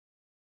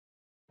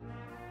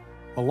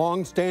A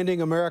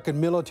long-standing American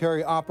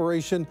military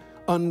operation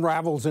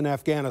unravels in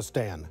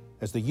Afghanistan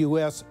as the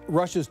U.S.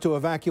 rushes to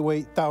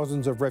evacuate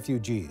thousands of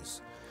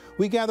refugees.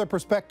 We gather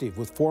perspective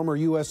with former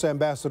U.S.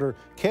 Ambassador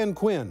Ken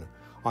Quinn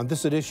on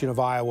this edition of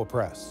Iowa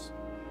Press.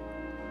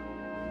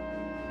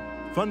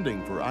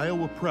 Funding for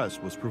Iowa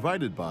Press was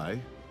provided by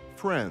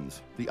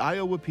Friends, the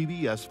Iowa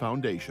PBS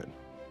Foundation,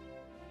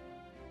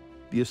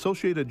 the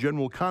Associated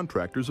General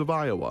Contractors of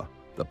Iowa,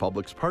 the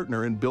public's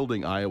partner in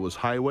building Iowa's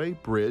highway,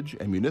 bridge,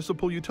 and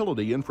municipal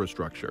utility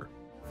infrastructure.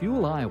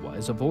 Fuel Iowa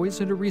is a voice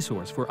and a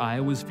resource for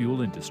Iowa's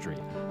fuel industry.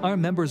 Our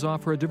members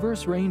offer a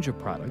diverse range of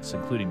products,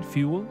 including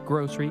fuel,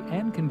 grocery,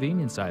 and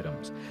convenience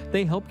items.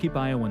 They help keep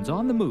Iowans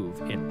on the move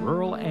in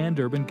rural and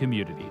urban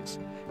communities.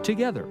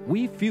 Together,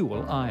 we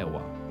fuel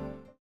Iowa.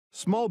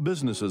 Small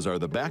businesses are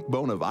the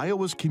backbone of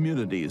Iowa's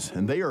communities,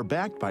 and they are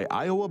backed by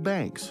Iowa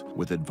banks.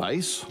 With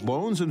advice,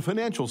 loans, and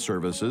financial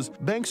services,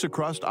 banks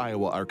across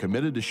Iowa are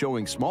committed to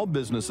showing small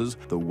businesses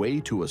the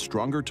way to a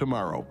stronger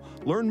tomorrow.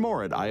 Learn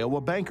more at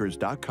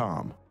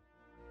iowabankers.com.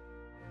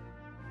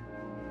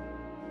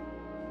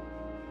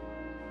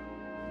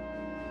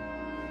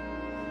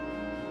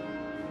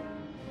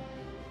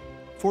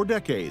 For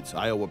decades,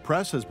 Iowa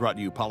Press has brought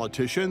you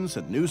politicians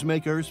and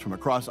newsmakers from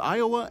across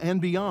Iowa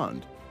and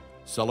beyond,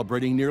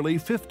 celebrating nearly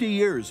 50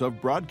 years of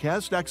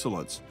broadcast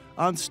excellence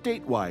on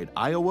statewide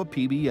Iowa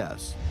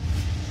PBS.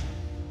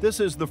 This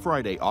is the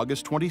Friday,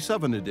 August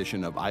 27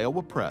 edition of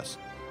Iowa Press.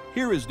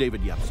 Here is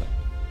David Yepsen.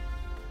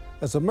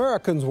 As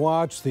Americans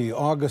watch the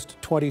August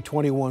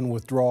 2021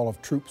 withdrawal of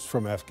troops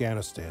from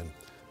Afghanistan,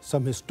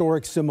 some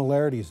historic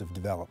similarities have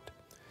developed.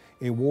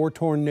 A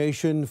war-torn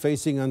nation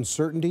facing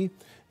uncertainty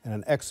and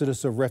an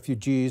exodus of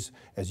refugees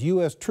as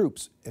U.S.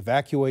 troops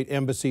evacuate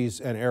embassies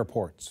and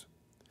airports.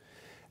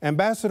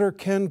 Ambassador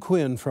Ken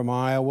Quinn from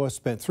Iowa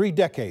spent 3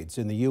 decades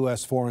in the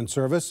U.S. Foreign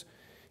Service.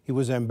 He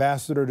was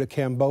ambassador to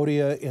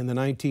Cambodia in the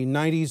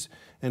 1990s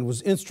and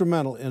was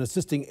instrumental in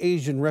assisting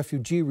Asian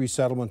refugee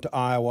resettlement to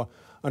Iowa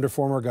under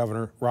former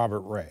Governor Robert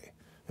Ray.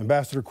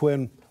 Ambassador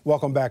Quinn,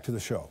 welcome back to the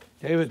show.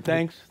 David,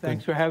 thanks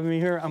for having me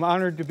here. I'm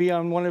honored to be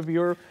on one of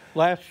your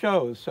last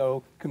shows,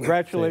 so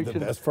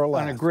congratulations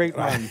on a great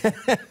run.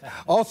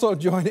 Also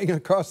joining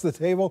across the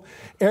table,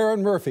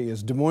 Erin Murphy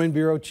is Des Moines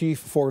Bureau Chief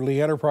for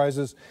Lee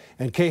Enterprises,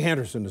 and Kay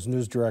Henderson is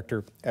News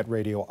Director at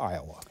Radio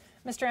Iowa.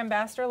 Mr.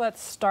 Ambassador,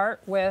 let's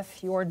start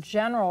with your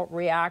general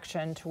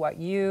reaction to what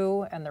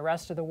you and the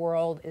rest of the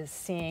world is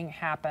seeing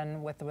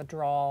happen with the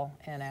withdrawal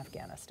in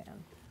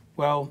Afghanistan.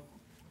 Well,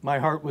 my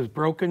heart was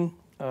broken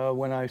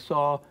when I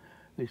saw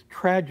this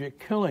tragic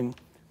killing,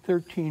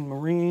 13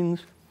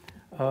 Marines,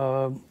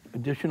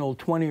 additional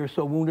 20 or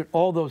so wounded,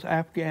 all those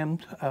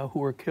Afghans who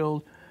were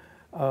killed.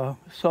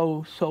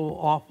 So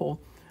awful.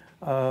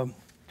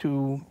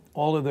 To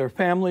all of their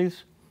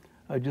families,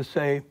 I just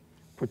say,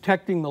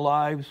 protecting the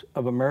lives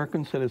of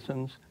American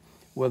citizens,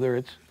 whether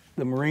it's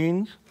the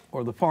Marines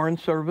or the Foreign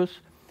Service,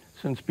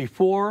 since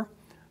before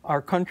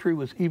our country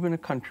was even a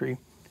country,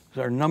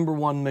 was our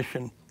 #1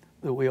 mission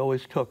that we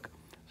always took.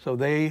 So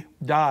they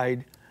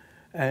died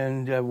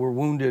and were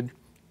wounded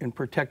in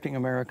protecting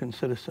American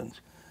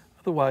citizens.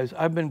 Otherwise,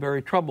 I've been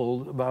very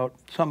troubled about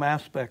some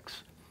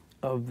aspects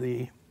of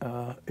the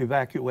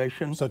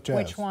evacuation. Such as?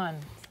 Which one?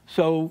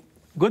 So,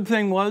 good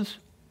thing was,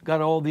 got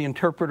all the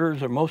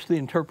interpreters, or most of the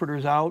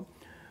interpreters out,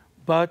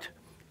 but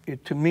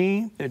to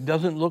me, it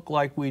doesn't look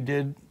like we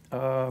did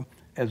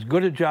as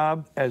good a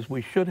job as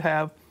we should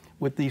have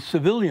with the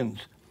civilians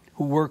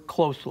who worked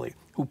closely,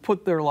 who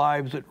put their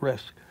lives at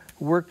risk,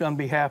 who worked on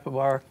behalf of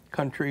our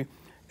country,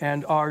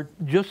 and are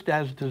just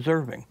as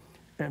deserving.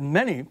 And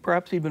many,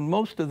 perhaps even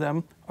most of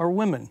them, are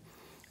women.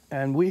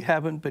 And we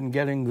haven't been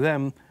getting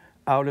them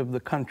out of the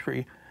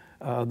country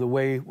the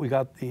way we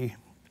got the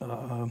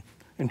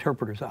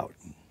interpreters out.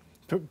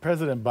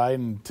 President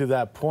Biden, to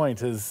that point,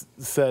 has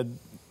said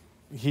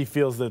he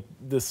feels that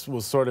this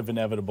was sort of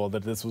inevitable,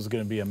 that this was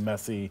going to be a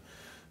messy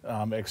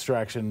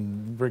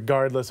extraction,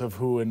 regardless of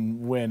who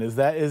and when. Is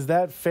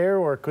that fair,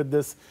 or could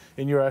this,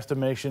 in your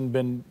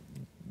estimation,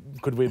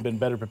 could we have been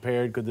better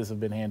prepared? Could this have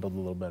been handled a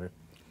little better?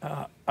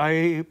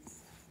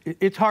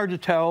 It's hard to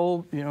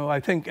tell. You know, I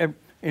think,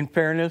 in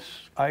fairness,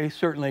 I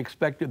certainly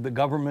expected the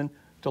government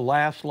to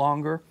last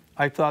longer.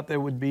 I thought there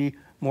would be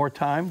more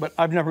time, but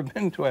I've never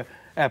been to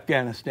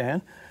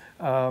Afghanistan.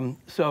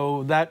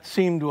 So that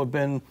seemed to have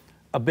been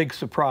a big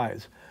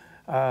surprise.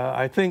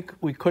 I think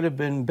we could have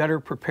been better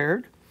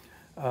prepared.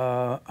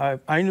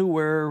 I knew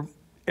where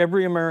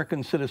every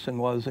American citizen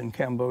was in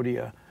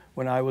Cambodia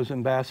when I was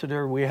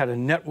ambassador. We had a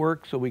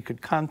network so we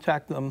could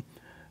contact them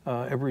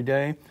every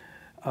day.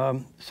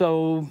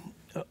 So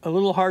a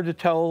little hard to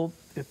tell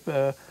if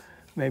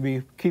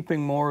maybe keeping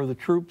more of the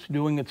troops,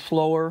 doing it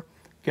slower,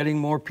 getting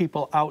more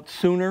people out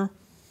sooner,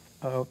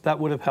 that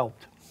would have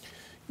helped.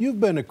 You've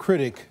been a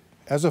critic,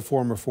 as a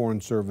former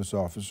Foreign Service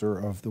officer,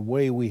 of the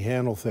way we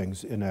handle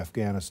things in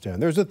Afghanistan.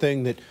 There's a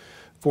thing that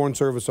Foreign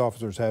Service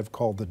officers have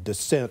called the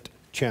dissent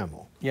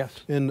channel.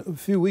 Yes. And a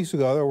few weeks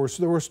ago, there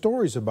were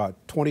stories about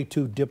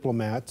 22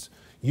 diplomats,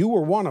 you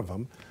were one of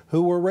them,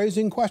 who were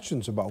raising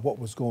questions about what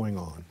was going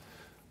on.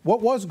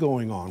 What was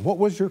going on? What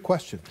was your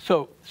question?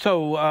 So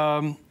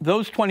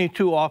those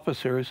 22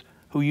 officers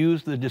who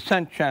used the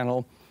descent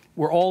channel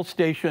were all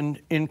stationed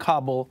in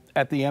Kabul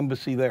at the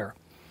embassy there.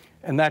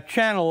 And that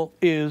channel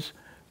is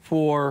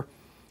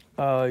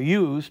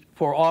used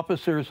for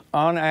officers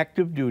on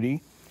active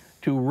duty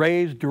to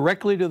raise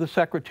directly to the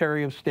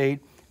Secretary of State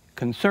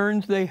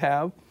concerns they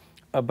have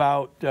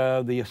about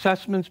the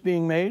assessments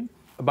being made,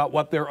 about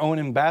what their own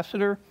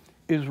ambassador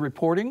is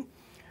reporting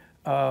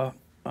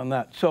on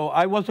that. So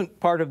I wasn't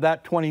part of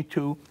that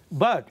 22,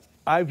 but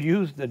I've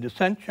used the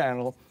descent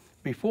channel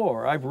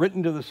before. I've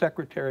written to the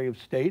Secretary of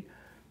State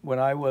when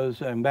I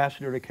was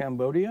ambassador to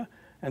Cambodia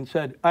and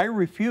said, I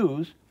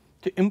refuse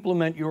to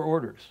implement your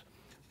orders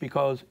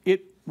because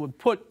it would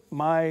put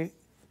my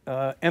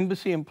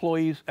embassy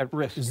employees at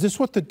risk. Is this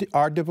what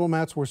our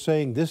diplomats were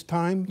saying this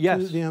time to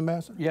the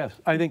ambassador? Yes.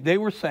 I think they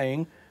were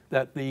saying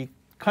that the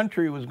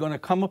country was going to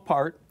come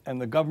apart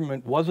and the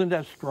government wasn't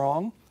as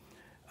strong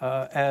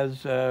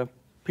as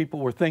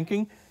people were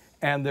thinking,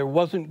 and there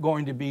wasn't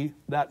going to be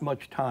that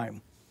much time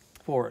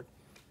for it.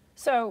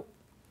 So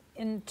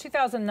in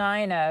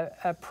 2009,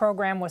 a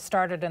program was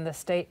started in the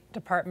State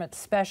Department,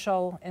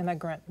 Special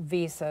Immigrant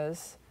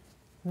Visas.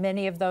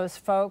 Many of those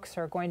folks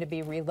are going to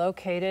be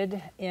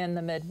relocated in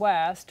the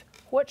Midwest.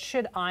 What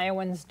should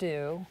Iowans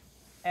do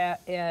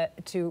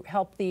to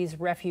help these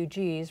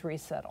refugees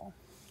resettle?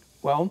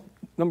 Well,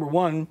 number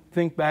one,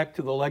 think back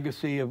to the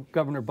legacy of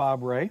Governor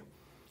Bob Ray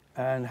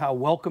and how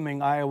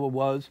welcoming Iowa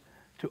was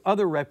to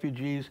other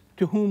refugees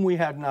to whom we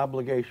had an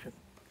obligation.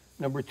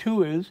 Number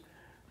two is,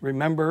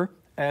 remember,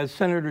 as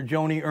Senator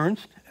Joni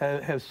Ernst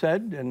has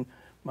said, and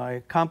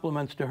my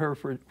compliments to her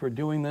for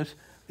doing this,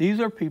 these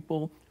are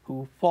people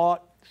who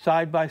fought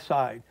side by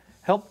side,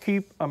 helped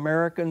keep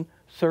American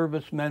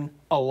servicemen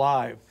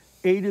alive,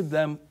 aided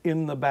them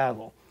in the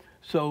battle.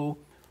 So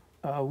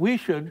we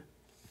should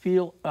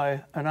feel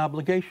an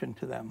obligation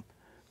to them,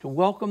 to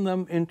welcome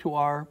them into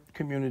our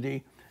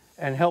community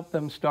and help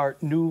them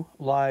start new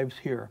lives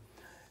here.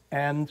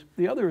 And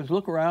the other is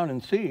look around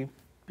and see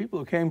people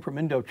who came from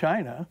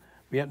Indochina,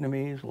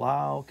 Vietnamese,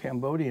 Lao,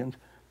 Cambodians,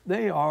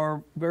 they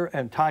are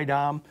and Thai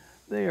Dam,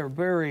 they are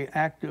very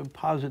active,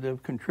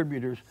 positive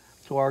contributors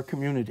to our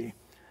community.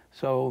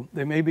 So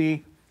they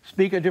maybe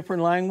speak a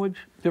different language,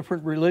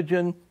 different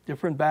religion,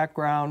 different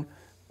background,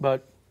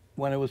 but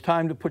when it was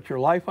time to put your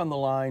life on the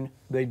line,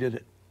 they did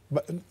it.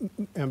 But,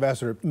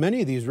 Ambassador,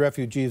 many of these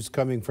refugees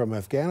coming from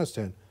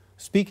Afghanistan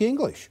speak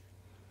English.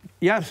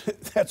 Yes.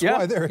 That's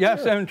why they're here.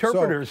 Yes,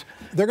 interpreters. So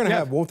they're going to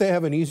have, won't they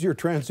have an easier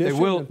transition?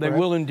 They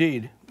will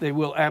indeed. They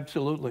will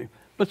absolutely.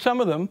 But some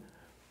of them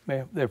may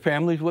have their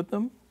families with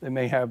them. They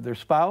may have their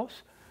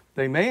spouse.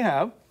 They may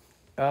have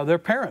their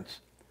parents,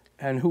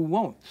 and who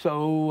won't.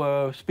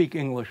 So speak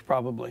English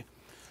probably.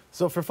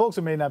 So for folks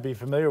who may not be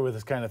familiar with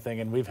this kind of thing,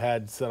 and we've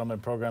had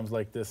settlement programs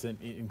like this,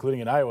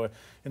 including in Iowa,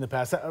 in the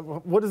past,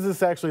 what does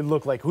this actually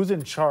look like? Who's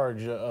in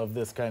charge of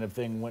this kind of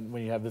thing when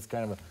you have this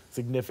kind of a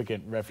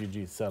significant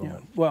refugee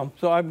settlement? Yeah. Well,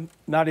 so I'm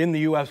not in the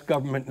U.S.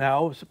 government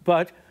now,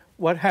 but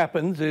what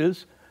happens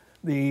is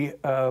the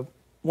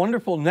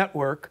wonderful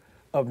network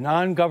of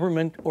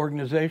non-government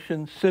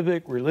organizations,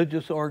 civic,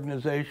 religious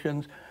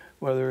organizations,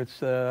 whether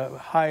it's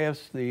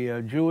HIAS,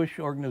 the Jewish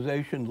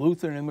organization,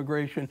 Lutheran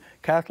Immigration,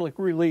 Catholic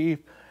Relief,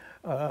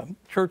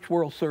 Church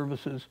World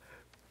Services,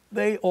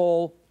 they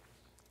all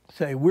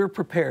say, we're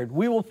prepared.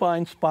 We will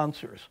find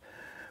sponsors.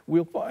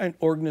 We'll find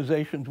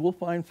organizations. We'll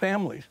find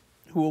families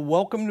who will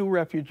welcome new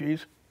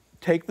refugees,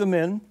 take them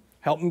in,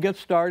 help them get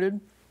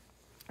started,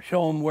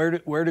 show them where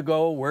to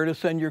go, where to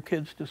send your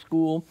kids to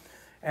school,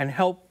 and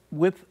help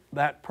with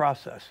that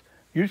process.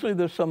 Usually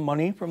there's some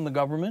money from the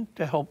government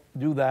to help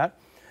do that,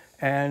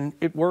 and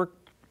it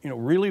worked,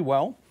 really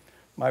well.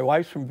 My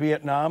wife's from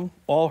Vietnam.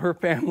 All her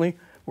family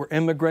were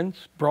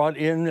immigrants brought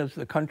in as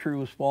the country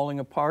was falling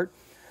apart.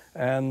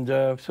 And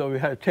so we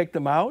had to take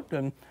them out,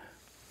 and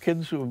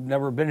kids who have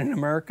never been in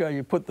America,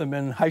 you put them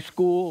in high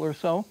school or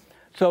so.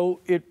 So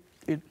it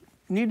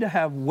need to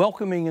have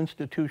welcoming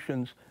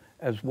institutions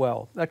as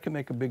well. That can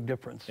make a big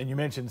difference. And you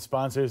mentioned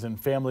sponsors and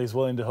families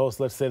willing to host.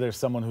 Let's say there's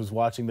someone who's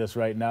watching this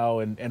right now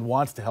and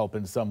wants to help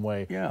in some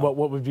way. Yeah. What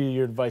would be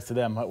your advice to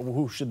them?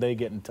 Who should they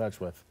get in touch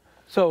with?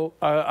 So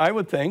I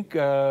would think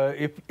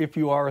if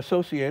you are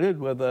associated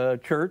with a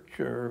church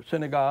or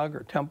synagogue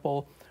or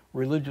temple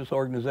religious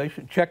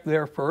organization, check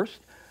there first.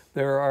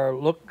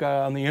 Look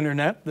on the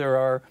internet. There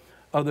are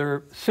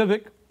other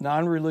civic,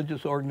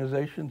 non-religious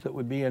organizations that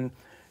would be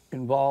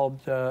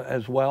involved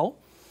as well.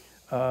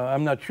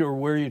 I'm not sure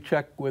where you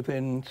check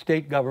within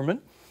state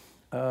government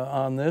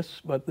on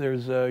this, but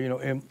there's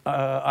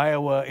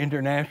Iowa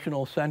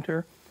International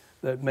Center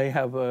that may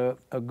have a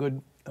good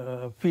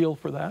feel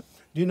for that.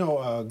 Do you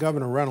know,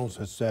 Governor Reynolds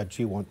has said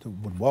she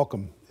would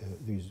welcome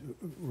these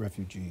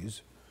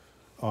refugees.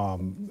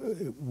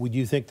 Would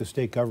you think the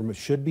state government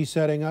should be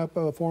setting up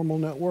a formal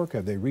network?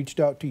 Have they reached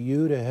out to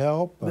you to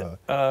help?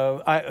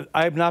 I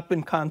have not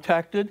been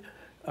contacted.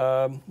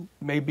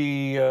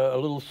 Maybe a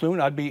little soon.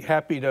 I'd be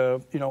happy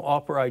to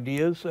offer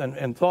ideas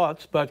and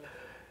thoughts, but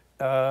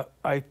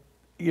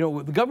you know,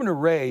 with Governor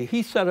Ray,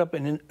 he set up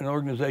an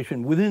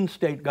organization within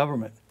state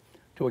government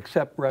to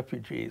accept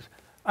refugees.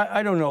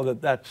 I don't know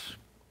that that's,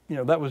 you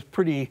know, that was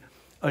pretty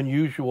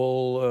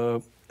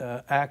unusual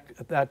act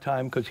at that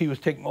time, because he was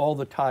taking all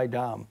the tie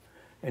down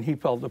and he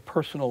felt a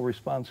personal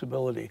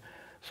responsibility.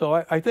 So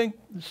I think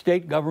the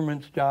state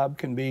government's job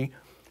can be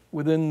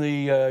within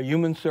the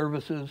Human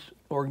Services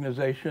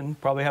organization,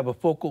 probably have a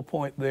focal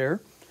point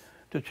there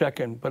to check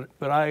in. But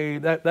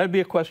that'd be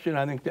a question,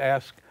 I think, to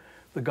ask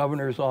the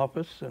governor's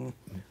office and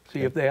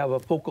see if they have a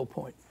focal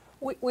point.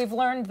 We've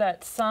learned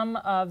that some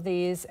of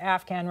these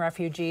Afghan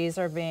refugees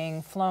are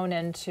being flown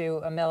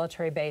into a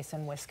military base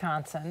in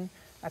Wisconsin.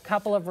 A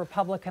couple of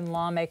Republican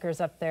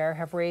lawmakers up there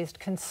have raised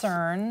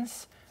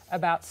concerns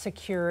about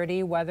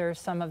security, whether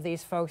some of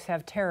these folks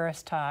have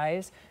terrorist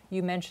ties.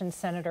 You mentioned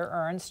Senator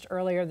Ernst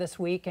earlier this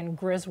week in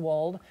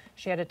Griswold.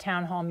 She had a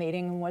town hall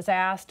meeting and was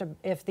asked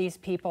if these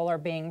people are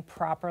being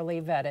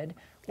properly vetted.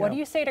 What do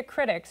you say to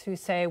critics who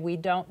say we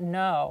don't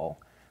know,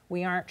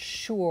 we aren't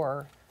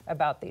sure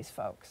about these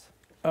folks?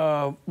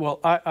 Well,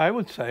 I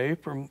would say,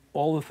 from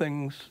all the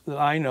things that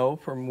I know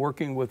from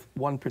working with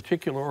one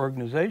particular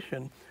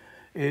organization,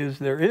 is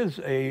there is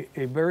a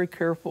very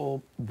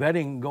careful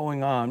vetting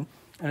going on,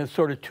 and it's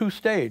sort of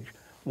two-stage.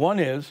 One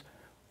is,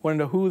 want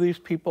to know who these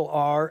people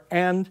are,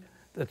 and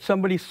that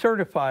somebody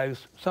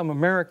certifies, some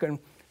American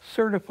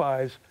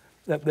certifies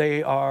that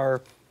they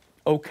are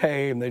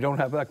okay and they don't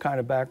have that kind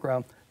of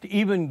background to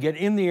even get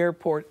in the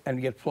airport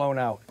and get flown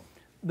out.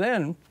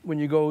 Then, when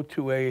you go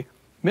to a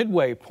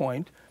midway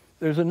point,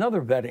 there's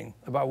another vetting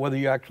about whether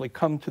you actually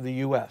come to the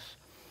U.S.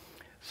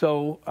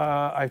 So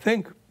I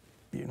think,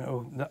 you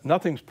know,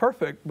 nothing's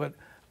perfect, but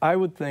I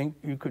would think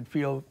you could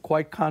feel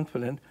quite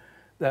confident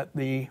that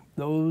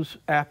those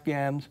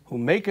Afghans who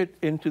make it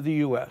into the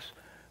U.S.,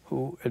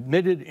 who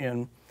admitted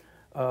in,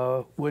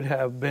 would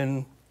have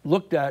been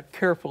looked at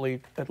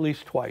carefully at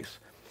least twice,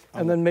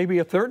 and then maybe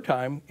a third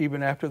time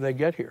even after they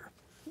get here.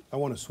 I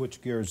want to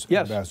switch gears,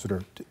 Yes.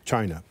 Ambassador, to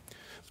China.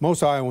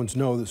 Most Iowans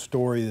know the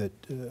story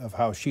of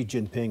how Xi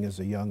Jinping, as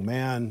a young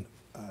man,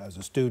 as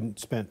a student,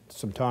 spent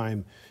some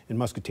time in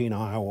Muscatine,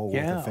 Iowa,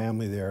 with a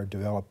family there,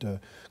 developed a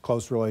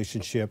close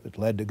relationship. It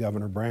led to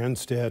Governor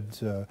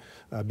Branstad's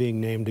being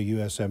named a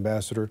U.S.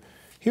 ambassador.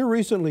 Here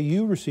recently,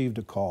 you received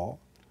a call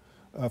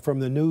from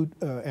the new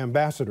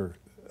ambassador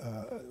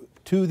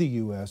to the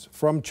U.S.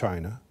 from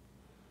China,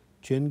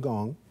 Qin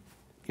Gong.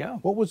 Yeah.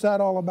 What was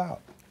that all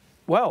about?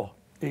 Well,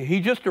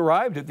 he just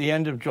arrived at the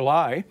end of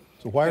July.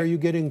 So why are you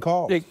getting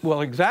calls?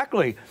 Well,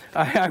 exactly.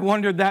 I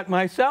wondered that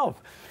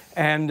myself.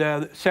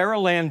 And Sarah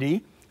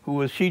Landy, who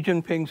was Xi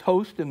Jinping's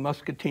host in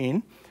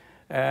Muscatine,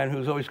 and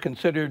who's always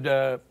considered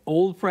an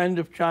old friend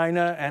of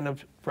China and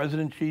of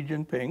President Xi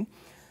Jinping,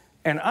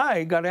 and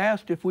I got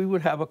asked if we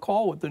would have a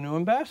call with the new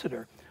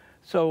ambassador.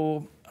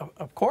 So,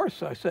 of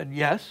course, I said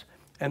yes,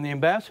 and the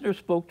ambassador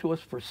spoke to us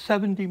for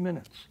 70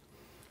 minutes.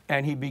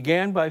 And he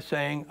began by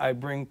saying, I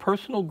bring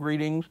personal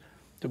greetings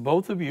to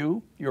both of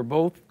you. You're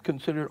both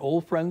considered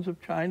old friends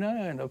of China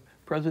and of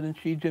President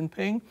Xi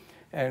Jinping,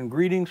 and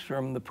greetings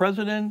from the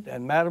President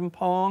and Madam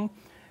Pong.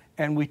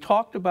 And we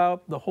talked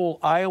about the whole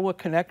Iowa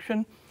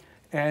connection,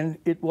 and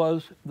it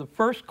was the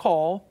first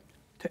call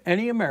to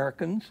any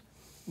Americans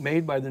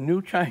made by the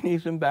new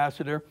Chinese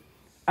ambassador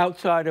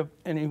outside of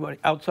anybody,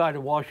 outside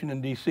of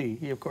Washington, D.C.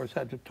 He, of course,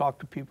 had to talk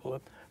to people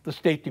at the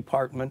State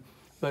Department,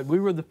 but we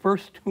were the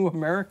first two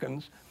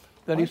Americans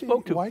that he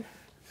spoke to. Why?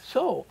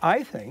 So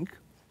I think,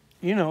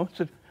 you know,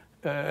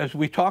 as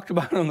we talked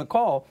about on the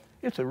call,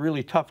 it's a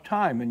really tough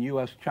time in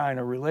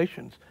U.S.-China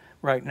relations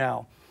right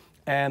now.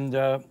 And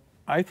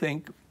I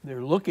think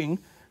they're looking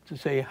to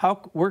say,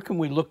 where can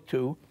we look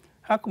to?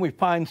 How can we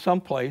find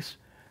some place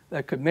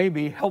that could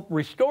maybe help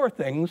restore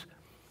things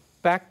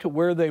back to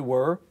where they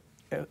were,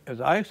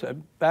 as I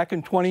said, back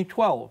in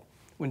 2012,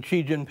 when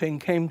Xi Jinping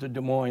came to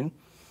Des Moines,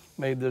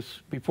 made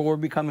this, before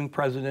becoming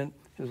president,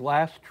 his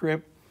last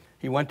trip.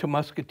 He went to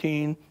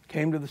Muscatine,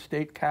 came to the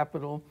state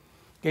capitol,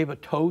 gave a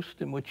toast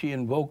in which he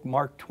invoked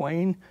Mark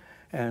Twain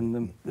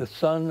and the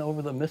sun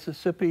over the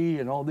Mississippi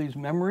and all these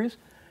memories.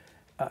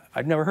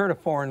 I'd never heard a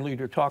foreign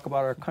leader talk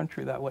about our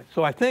country that way.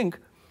 So I think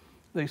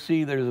they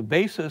see there's a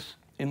basis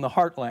in the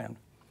heartland,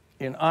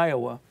 in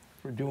Iowa,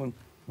 for doing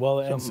well.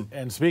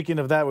 And speaking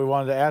of that, we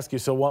wanted to ask you,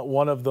 so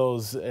one of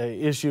those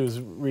issues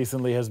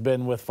recently has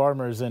been with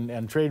farmers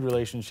and trade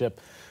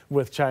relationship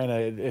with China.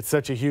 It's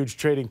such a huge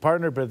trading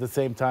partner, but at the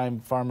same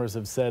time, farmers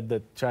have said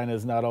that China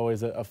is not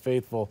always a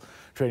faithful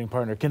trading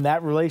partner. Can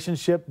that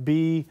relationship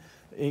be,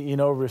 you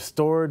know,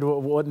 restored?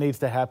 What needs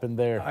to happen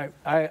there?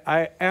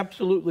 I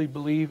absolutely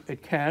believe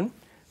it can.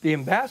 The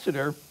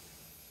ambassador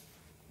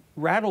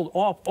rattled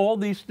off all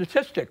these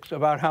statistics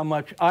about how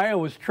much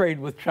Iowa's trade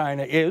with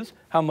China is,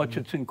 how much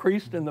it's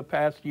increased in the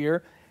past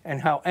year,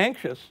 and how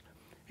anxious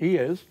he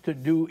is to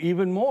do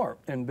even more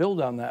and build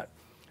on that.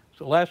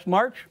 So last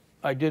March,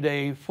 I did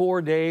a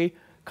 4-day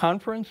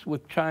conference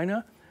with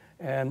China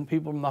and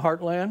people from the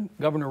heartland.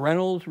 Governor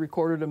Reynolds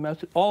recorded a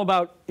message all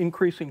about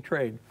increasing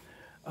trade.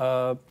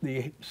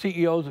 The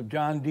CEOs of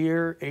John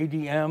Deere,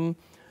 ADM,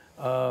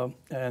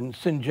 and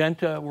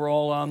Syngenta were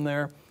all on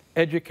there,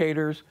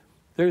 educators.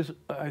 There's,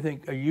 I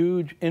think, a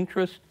huge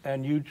interest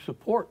and huge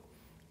support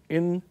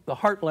in the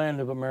heartland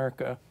of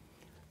America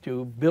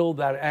to build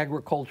that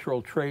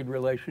agricultural trade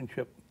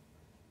relationship.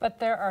 But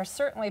there are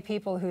certainly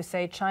people who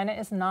say China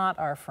is not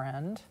our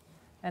friend,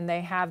 and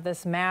they have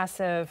this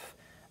massive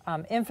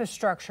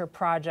infrastructure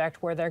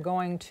project where they're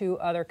going to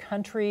other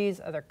countries,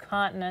 other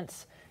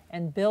continents,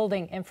 and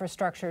building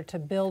infrastructure to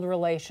build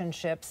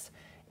relationships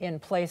in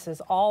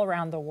places all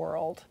around the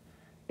world.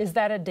 Is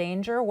that a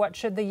danger? What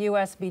should the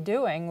U.S. be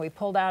doing? We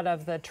pulled out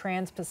of the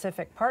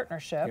Trans-Pacific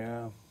Partnership.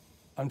 Yeah,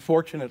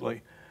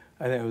 unfortunately,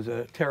 I think it was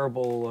a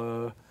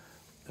terrible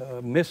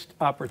missed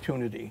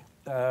opportunity.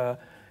 China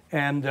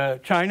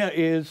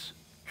is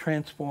a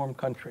transformed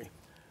country.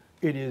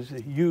 It is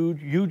a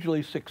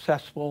hugely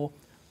successful,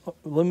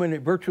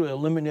 virtually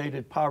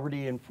eliminated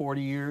poverty in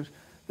 40 years.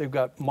 They've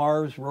got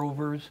Mars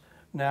rovers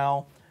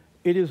now.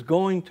 It is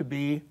going to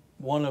be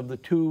one of the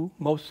 2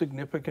 most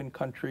significant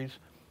countries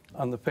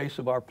on the face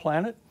of our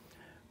planet,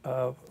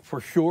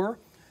 for sure.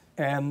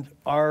 And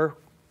our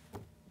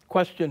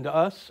question to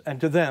us and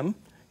to them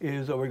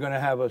is, are we going to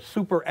have a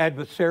super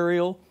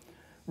adversarial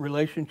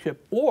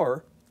relationship,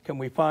 or can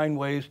we find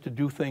ways to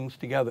do things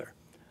together?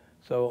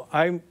 So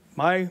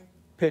my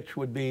pitch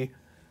would be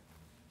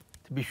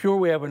to be sure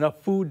we have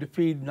enough food to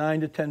feed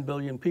 9 to 10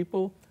 billion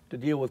people, to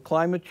deal with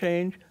climate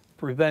change,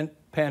 prevent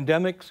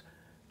pandemics.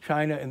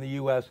 China and the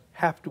U.S.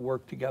 have to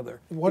work together.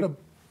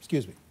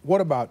 Excuse me, what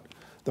about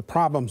the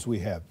problems we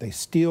have? They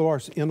steal our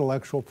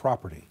intellectual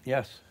property.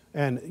 Yes.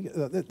 And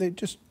they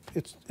just,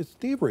 it's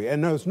thievery.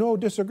 And there's no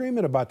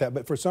disagreement about that,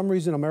 but for some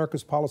reason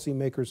America's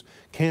policymakers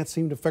can't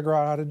seem to figure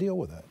out how to deal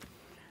with that.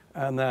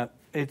 And that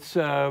it's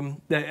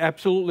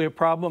absolutely a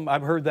problem.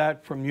 I've heard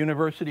that from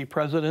university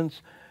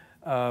presidents.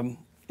 I'm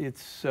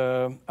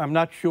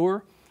not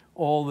sure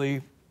all the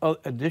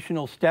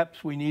additional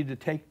steps we need to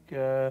take,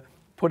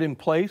 put in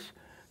place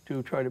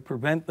to try to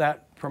prevent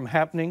that from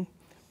happening.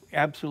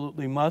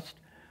 Absolutely must.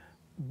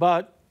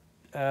 But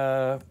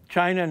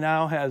China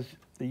now has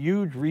a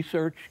huge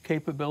research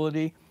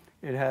capability.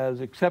 It has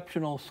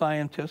exceptional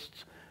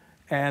scientists.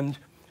 And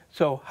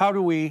so how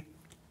do we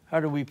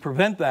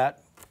prevent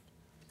that?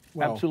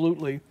 Well,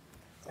 absolutely.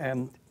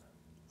 And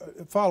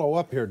follow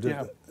up here.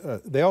 Yeah.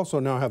 They also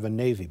now have a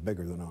Navy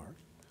bigger than ours.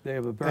 They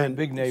have a very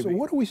big Navy. So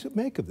what do we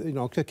make of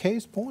it? To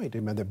Kay's point, I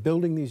mean, they're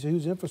building these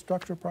huge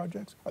infrastructure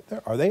projects.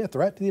 Are they a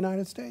threat to the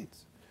United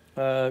States?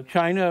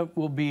 China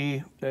will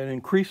be an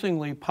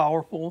increasingly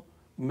powerful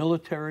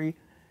military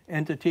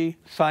entity,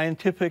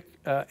 scientific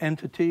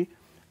entity.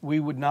 We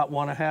would not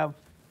want to have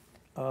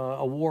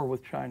a war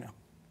with China.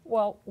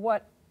 Well,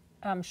 what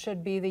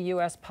should be the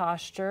U.S.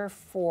 posture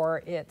for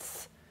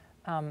its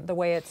the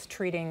way it's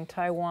treating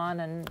Taiwan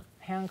and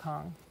Hong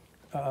Kong?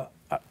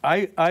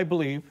 I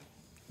believe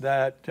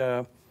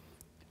that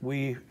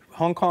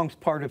Hong Kong's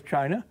part of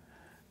China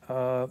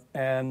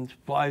and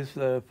flies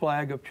the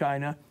flag of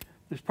China.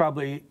 There's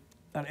probably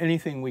not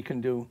anything we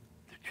can do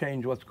to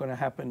change what's going to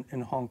happen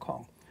in Hong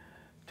Kong.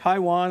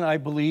 Taiwan, I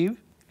believe,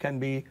 can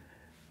be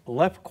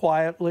left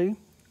quietly.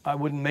 I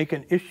wouldn't make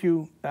an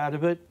issue out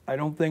of it. I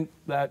don't think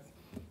that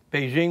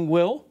Beijing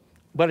will,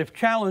 but if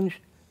challenged,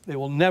 they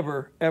will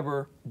never,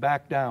 ever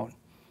back down.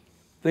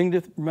 Thing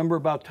to remember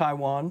about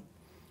Taiwan,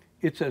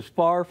 it's as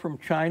far from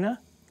China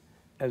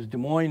as Des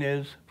Moines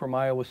is from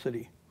Iowa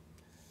City.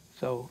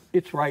 So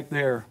it's right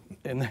there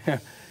in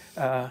there,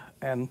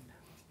 and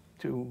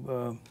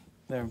to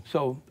there.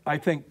 So I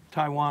think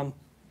Taiwan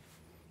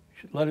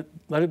should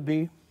let it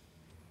be.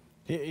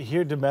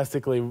 Here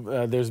domestically,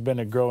 there's been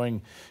a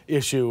growing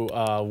issue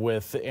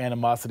with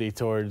animosity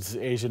towards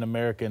Asian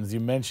Americans. You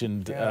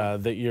mentioned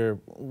that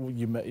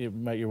you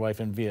met your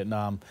wife in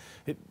Vietnam.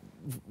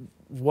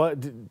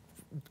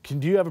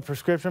 Do you have a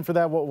prescription for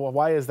that?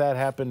 Why is that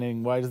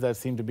happening? Why does that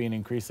seem to be an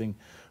increasing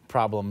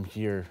problem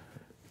here?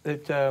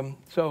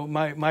 So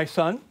my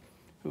son,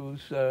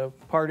 who's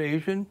part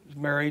Asian, is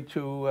married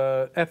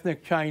to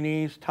ethnic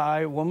Chinese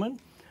Thai woman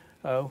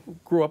who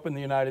grew up in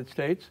the United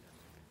States.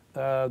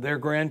 Their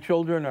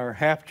grandchildren are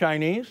half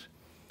Chinese,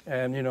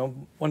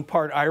 and one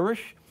part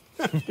Irish.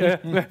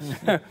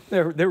 They're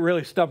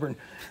really stubborn,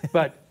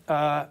 but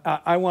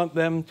I want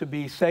them to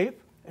be safe.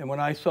 And when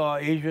I saw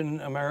Asian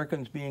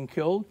Americans being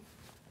killed,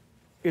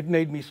 it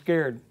made me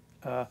scared.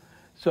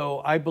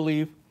 So I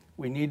believe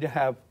we need to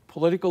have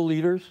political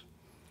leaders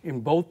in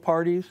both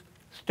parties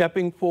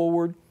stepping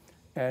forward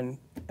and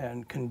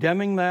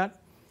condemning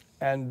that,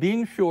 and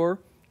being sure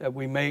that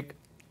we make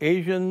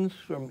Asians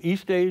from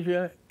East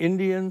Asia,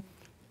 Indian,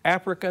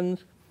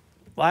 Africans,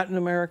 Latin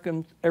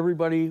Americans,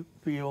 everybody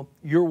feel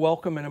you're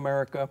welcome in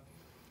America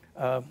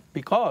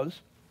because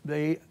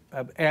they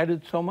have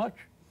added so much.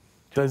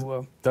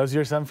 Does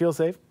your son feel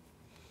safe?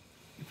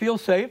 He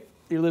feels safe.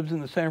 He lives in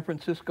the San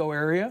Francisco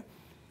area,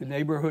 the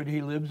neighborhood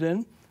he lives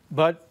in.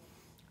 But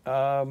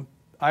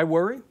I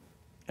worry,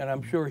 and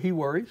I'm sure he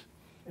worries,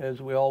 as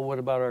we all would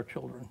about our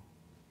children.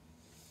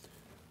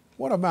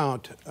 What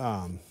about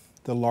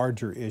the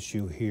larger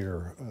issue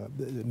here,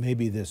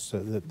 maybe this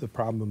the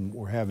problem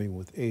we're having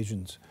with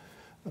Asians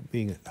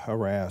being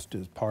harassed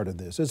is part of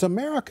this. Is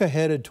America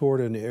headed toward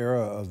an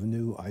era of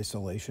new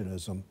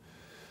isolationism?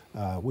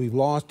 We've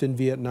lost in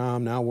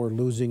Vietnam, now we're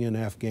losing in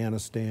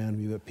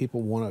Afghanistan.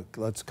 People want to,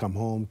 let's come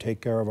home,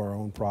 take care of our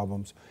own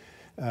problems.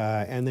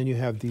 And then you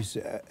have these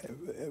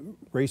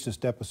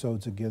racist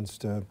episodes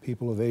against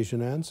people of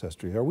Asian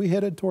ancestry. Are we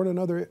headed toward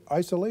another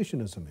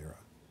isolationism era?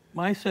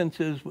 My sense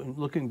is, when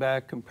looking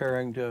back,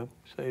 comparing to,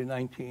 say,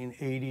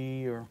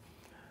 1980 or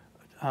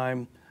a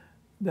time,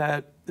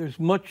 that there's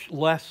much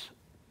less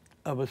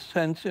of a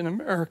sense in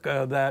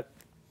America that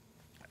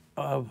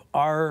of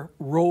our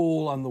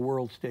role on the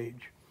world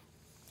stage,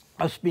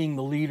 us being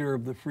the leader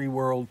of the free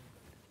world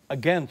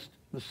against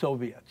the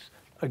Soviets,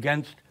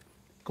 against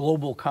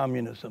global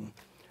communism.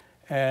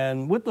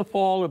 And with the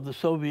fall of the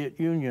Soviet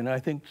Union, I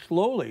think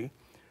slowly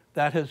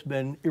that has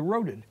been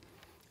eroded.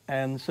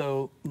 And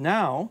so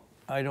now,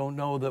 I don't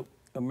know that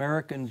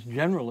Americans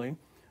generally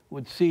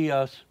would see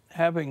us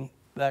having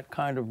that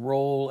kind of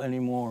role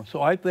anymore.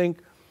 So I think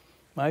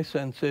my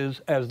sense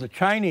is, as the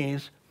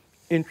Chinese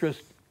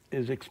interest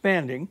is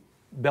expanding,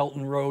 Belt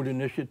and Road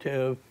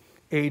Initiative,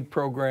 aid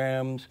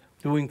programs,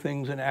 doing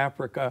things in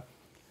Africa,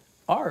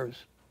 ours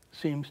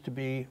seems to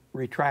be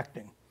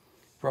retracting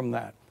from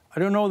that. I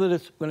don't know that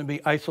it's going to be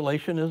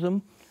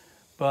isolationism,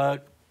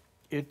 but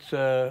it's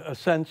a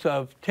sense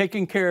of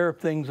taking care of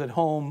things at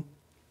home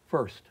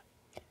first.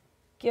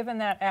 Given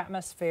that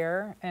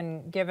atmosphere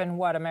and given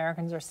what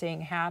Americans are seeing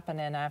happen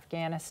in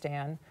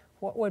Afghanistan,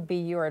 what would be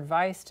your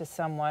advice to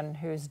someone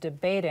who's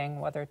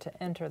debating whether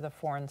to enter the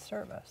Foreign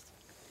Service?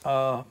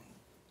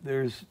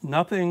 There's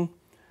nothing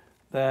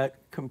that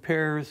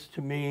compares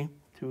to me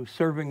to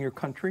serving your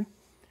country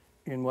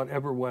in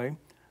whatever way.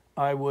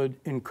 I would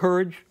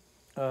encourage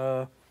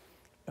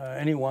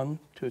anyone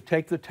to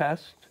take the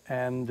test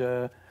and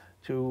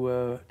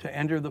to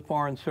enter the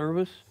Foreign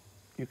Service.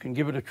 You can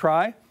give it a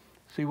try,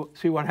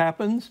 see what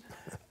happens,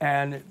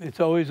 and it's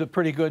always a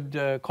pretty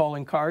good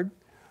calling card.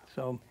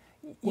 So,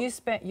 you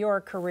spent your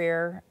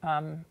career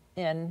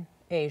in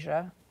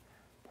Asia.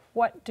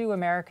 What do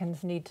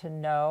Americans need to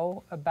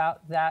know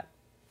about that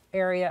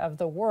area of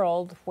the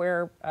world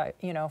where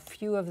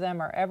few of them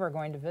are ever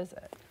going to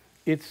visit?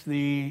 It's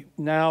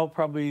now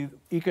probably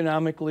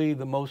economically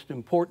the most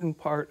important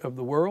part of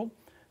the world.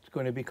 It's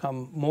going to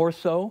become more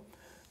so.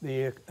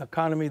 The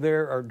economy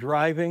there are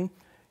driving.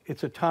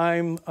 It's a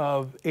time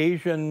of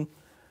Asian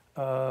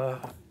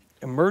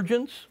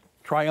emergence,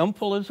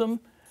 triumphalism,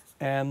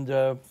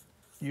 and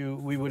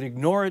we would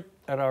ignore it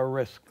at our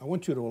risk. I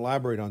want you to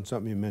elaborate on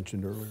something you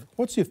mentioned earlier.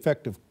 What's the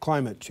effect of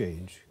climate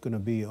change going to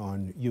be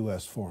on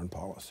U.S. foreign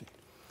policy?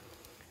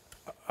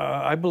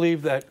 I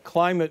believe that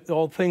climate,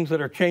 all things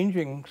that are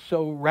changing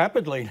so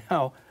rapidly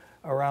now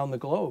around the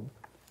globe,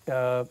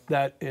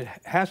 that it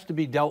has to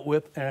be dealt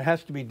with, and it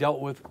has to be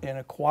dealt with in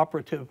a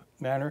cooperative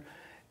manner.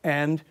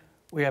 And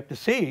we have to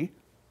see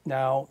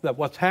now that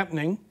what's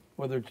happening,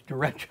 whether it's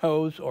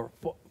derechos or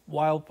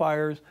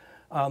wildfires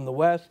on the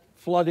west,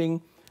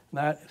 flooding,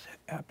 that is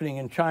happening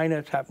in China,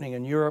 it's happening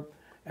in Europe.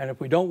 And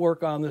if we don't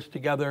work on this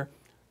together,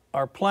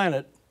 our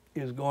planet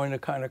is going to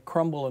kind of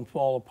crumble and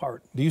fall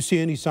apart. Do you see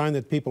any sign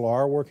that people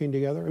are working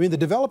together? I mean, the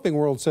developing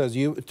world says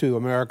to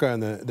America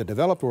and the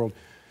developed world,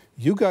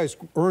 you guys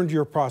earned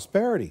your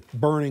prosperity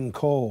burning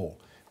coal.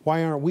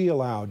 Why aren't we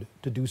allowed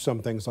to do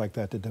some things like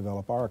that to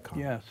develop our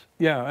economy? Yes,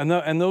 yeah,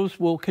 and those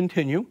will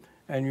continue,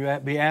 and you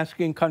be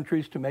asking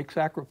countries to make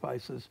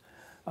sacrifices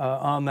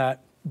on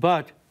that.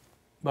 But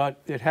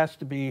it has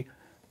to be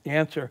the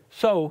answer.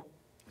 So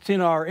it's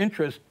in our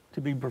interest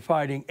to be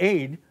providing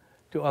aid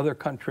to other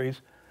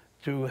countries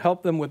to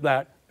help them with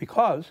that,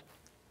 because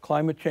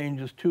climate change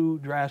is too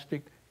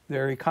drastic,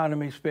 their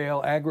economies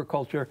fail,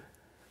 agriculture,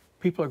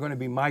 people are going to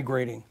be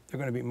migrating. They're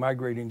going to be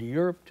migrating to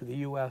Europe, to the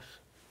U.S.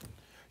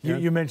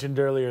 You mentioned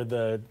earlier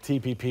the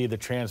TPP, the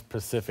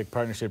Trans-Pacific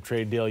Partnership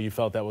Trade Deal. You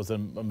felt that was a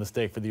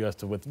mistake for the U.S.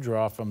 to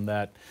withdraw from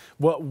that.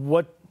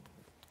 What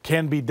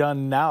can be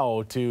done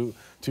now to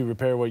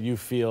repair what you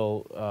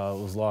feel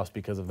was lost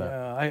because of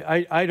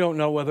that? I don't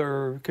know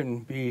whether it can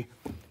be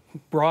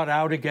brought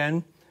out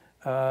again.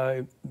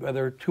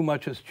 Whether too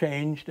much has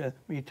changed at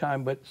the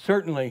time, but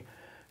certainly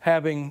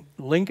having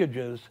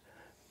linkages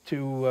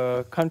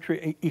to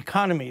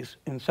economies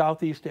in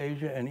Southeast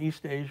Asia and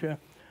East Asia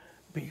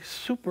be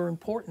super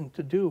important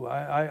to do.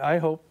 I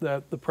hope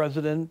that the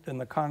President and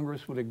the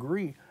Congress would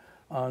agree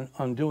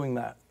on doing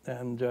that.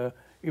 And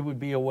it would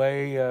be a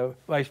way,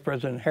 Vice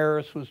President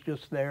Harris was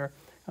just there,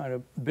 kind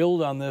of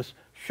build on this,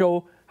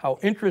 show how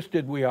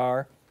interested we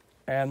are.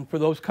 And for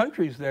those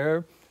countries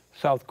there,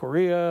 South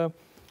Korea,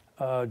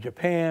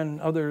 Japan,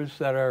 others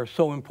that are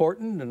so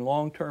important and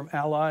long-term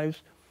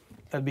allies,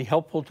 that'd be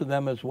helpful to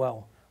them as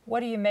well. What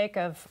do you make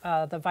of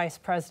the Vice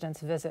President's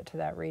visit to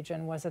that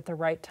region? Was it the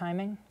right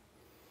timing?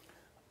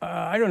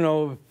 I don't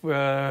know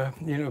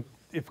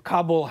if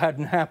Kabul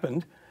hadn't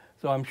happened,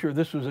 so I'm sure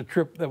this was a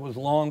trip that was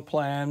long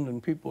planned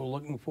and people were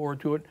looking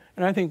forward to it.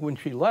 And I think when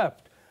she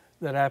left,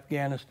 that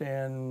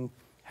Afghanistan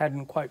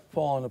hadn't quite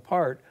fallen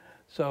apart.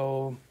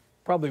 So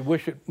probably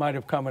wish it might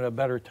have come at a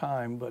better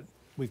time, but.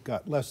 We've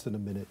got less than a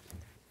minute.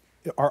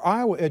 Are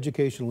Iowa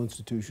educational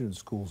institutions and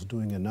schools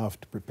doing enough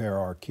to prepare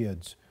our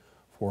kids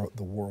for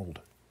the world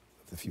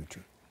of the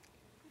future?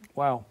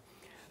 Wow.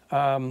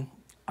 The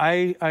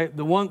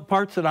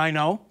parts that I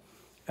know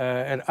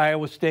at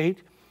Iowa State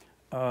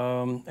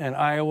and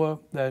Iowa,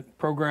 that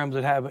programs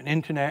that have an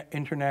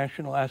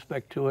international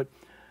aspect to it,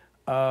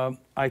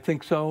 I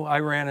think so. I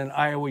ran an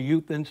Iowa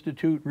Youth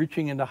Institute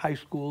reaching into high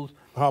schools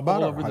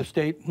all over the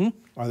state.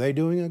 Are they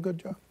doing a good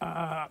job?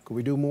 Could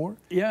we do more?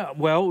 Yeah,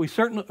 well,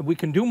 we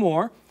can do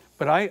more,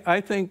 but I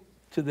think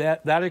to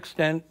that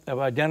extent of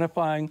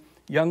identifying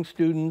young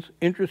students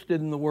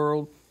interested in the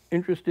world,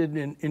 interested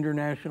in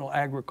international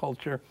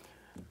agriculture,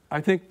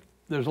 I think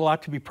there's a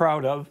lot to be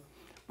proud of,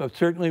 but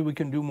certainly we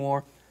can do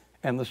more.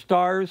 And the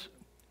stars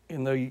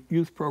in the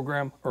youth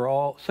program are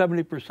all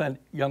 70%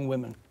 young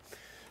women.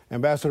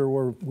 Ambassador,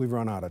 we've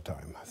run out of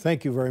time.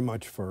 Thank you very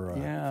much for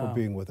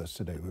being with us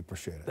today. We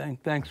appreciate it.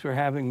 Thanks for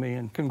having me,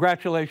 and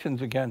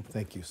congratulations again.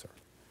 Thank you, sir.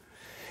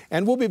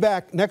 And we'll be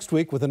back next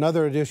week with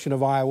another edition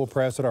of Iowa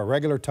Press at our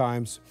regular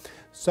times,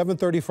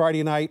 7:30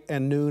 Friday night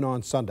and noon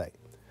on Sunday.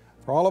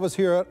 For all of us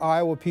here at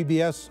Iowa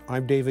PBS,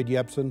 I'm David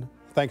Yepsen.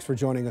 Thanks for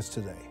joining us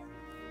today.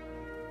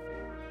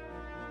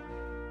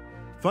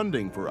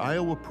 Funding for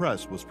Iowa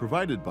Press was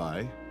provided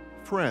by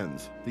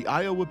Friends, the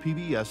Iowa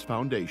PBS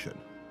Foundation,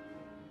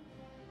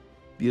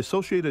 the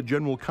Associated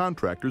General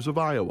Contractors of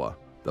Iowa,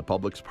 the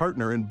public's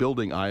partner in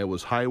building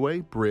Iowa's highway,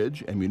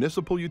 bridge, and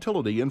municipal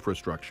utility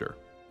infrastructure.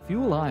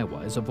 Fuel Iowa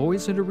is a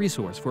voice and a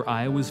resource for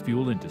Iowa's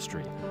fuel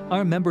industry.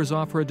 Our members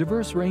offer a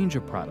diverse range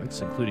of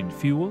products, including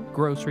fuel,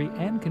 grocery,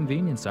 and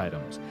convenience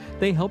items.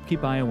 They help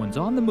keep Iowans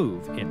on the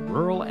move in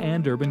rural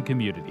and urban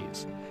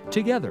communities.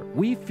 Together,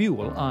 we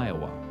fuel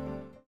Iowa.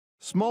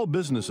 Small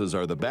businesses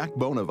are the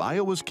backbone of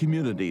Iowa's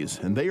communities,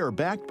 and they are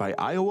backed by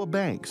Iowa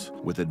banks.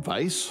 With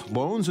advice,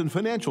 loans, and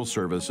financial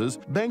services,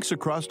 banks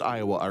across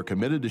Iowa are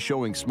committed to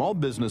showing small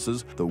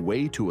businesses the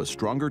way to a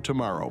stronger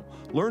tomorrow.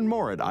 Learn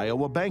more at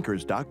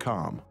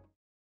iowabankers.com.